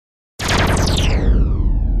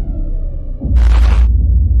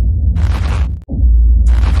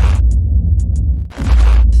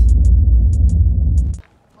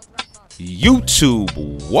YouTube,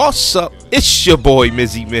 what's up? It's your boy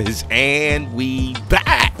Mizzy Miz, and we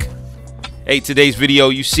back. Hey, today's video,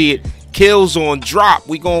 you see it, kills on drop.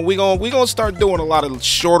 We gonna start doing a lot of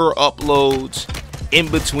shorter uploads in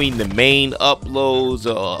between the main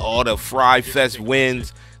uploads, all the Fry Fest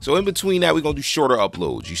wins. So in between that, we're gonna do shorter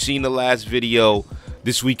uploads. You seen the last video,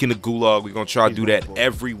 this week in the Gulag. We're gonna try to do that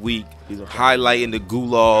every week, highlighting the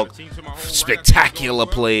Gulag, spectacular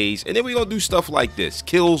plays, and then we're gonna do stuff like this,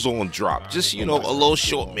 kills on drop. Just, you know, a little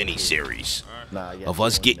short mini series of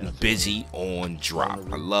us getting busy on drop.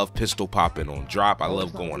 I love pistol popping on drop. I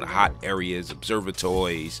love going to hot areas,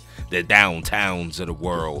 observatories, the downtowns of the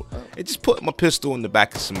world, and just put my pistol in the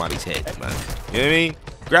back of somebody's head, man. You know what I mean?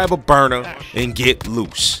 Grab a burner and get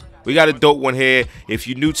loose. We got a dope one here. If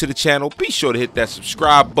you're new to the channel, be sure to hit that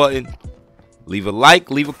subscribe button. Leave a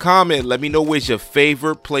like, leave a comment. Let me know where's your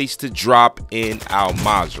favorite place to drop in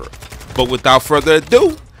ALMAZRAH. But without further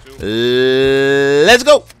ado, let's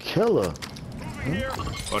go. Killer.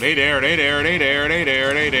 Oh, they there. He's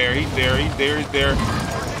there.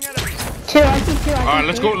 Two, I see two. All right,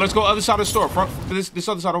 let's go other side of the store. Front, this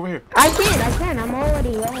other side over here. I can. I'm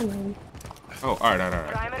already on. Oh, all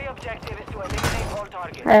right. Primary objective is to eliminate all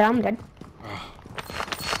targets. Alright, I'm dead.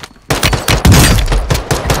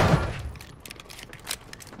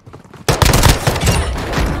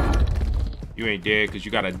 You ain't dead because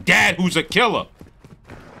you got a dad who's a killer.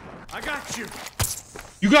 I got you.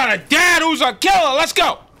 You got a dad who's a killer. Let's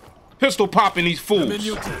go. Pistol popping these fools.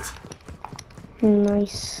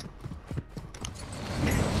 Nice.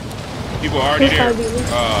 People are already there.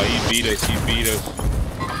 He beat us.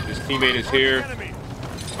 His teammate is here.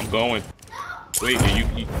 I'm going. Wait,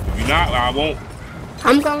 you not? I won't.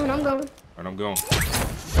 I'm going. Alright, I'm going.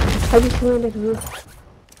 I just landed roof.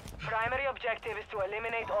 Primary objective is to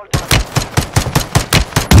eliminate all targets.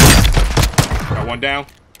 Got one down.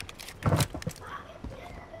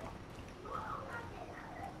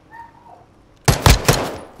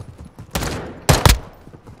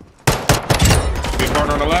 Big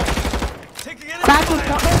partner on the left.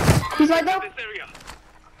 He's right there.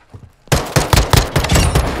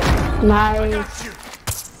 Nice.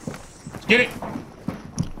 Get it.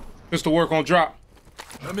 Pistol work on drop.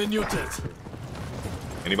 I'm in your tent.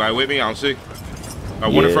 Anybody with me? I don't see.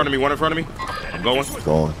 One in front of me. I'm going.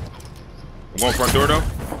 I'm going front door though.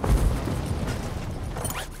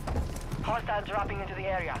 Hostile dropping into the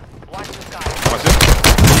area. Watch the sky. Watch it.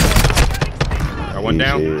 Got one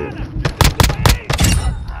down.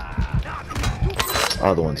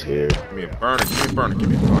 Other one's here. Give me a burner. Give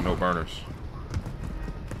me no burners.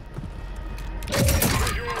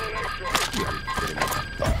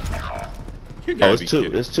 Oh, it's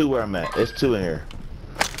two. It's two where I'm at. It's two in here.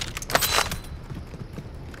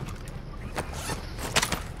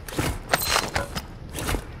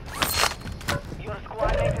 Your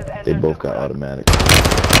squad mate has entered They both the got squad. automatic.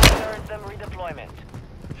 Alert them redeployment.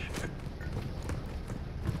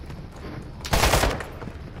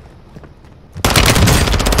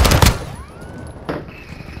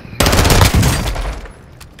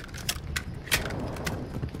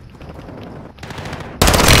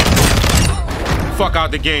 Fuck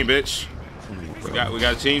out the game, bitch. We got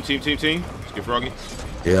a team. Let's get Froggy.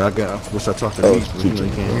 Yeah, I wish I talked to Meech, but he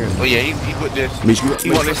can't hear me. Oh yeah, he put this. Meech,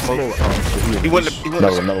 He want this smoke. He want the.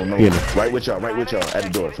 No. Right with y'all. At the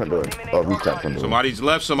door, front door. Oh, rooftop front door. Somebody's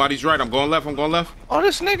left, somebody's right. I'm going left. Oh,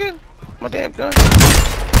 this nigga. My damn gun.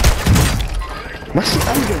 My shit,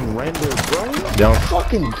 I'm getting rendered, bro. Down.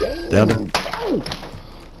 Fucking game. Down.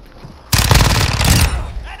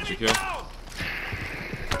 Did you kill?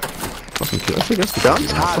 I think that's the guy. I'm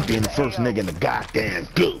tired of being the first nigga in the goddamn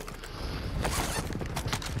group.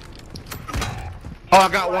 Oh, I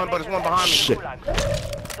got one, but it's one behind me. Shit.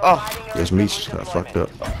 Oh, Yes, Meech got fucked up.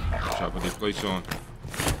 Try to put this place on.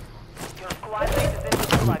 Your squad mate is in the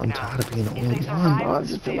squad I'm now. tired of being the only one, bro. I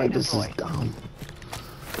just feel like this is dumb.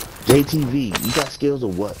 JTV, you got skills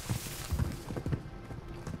or what?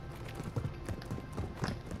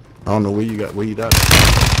 I don't know where you got And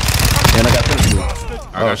I got plenty.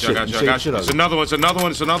 I got you. It's another one.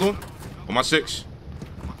 On my 6.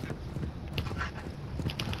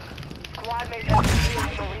 Squad mate has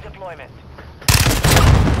completed your redeployment.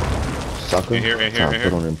 Sucker. In here.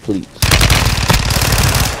 Put on them pleats.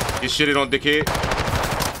 Get shitted on, dickhead.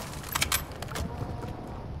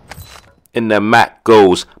 and the Mac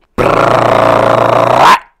goes. Brrrr.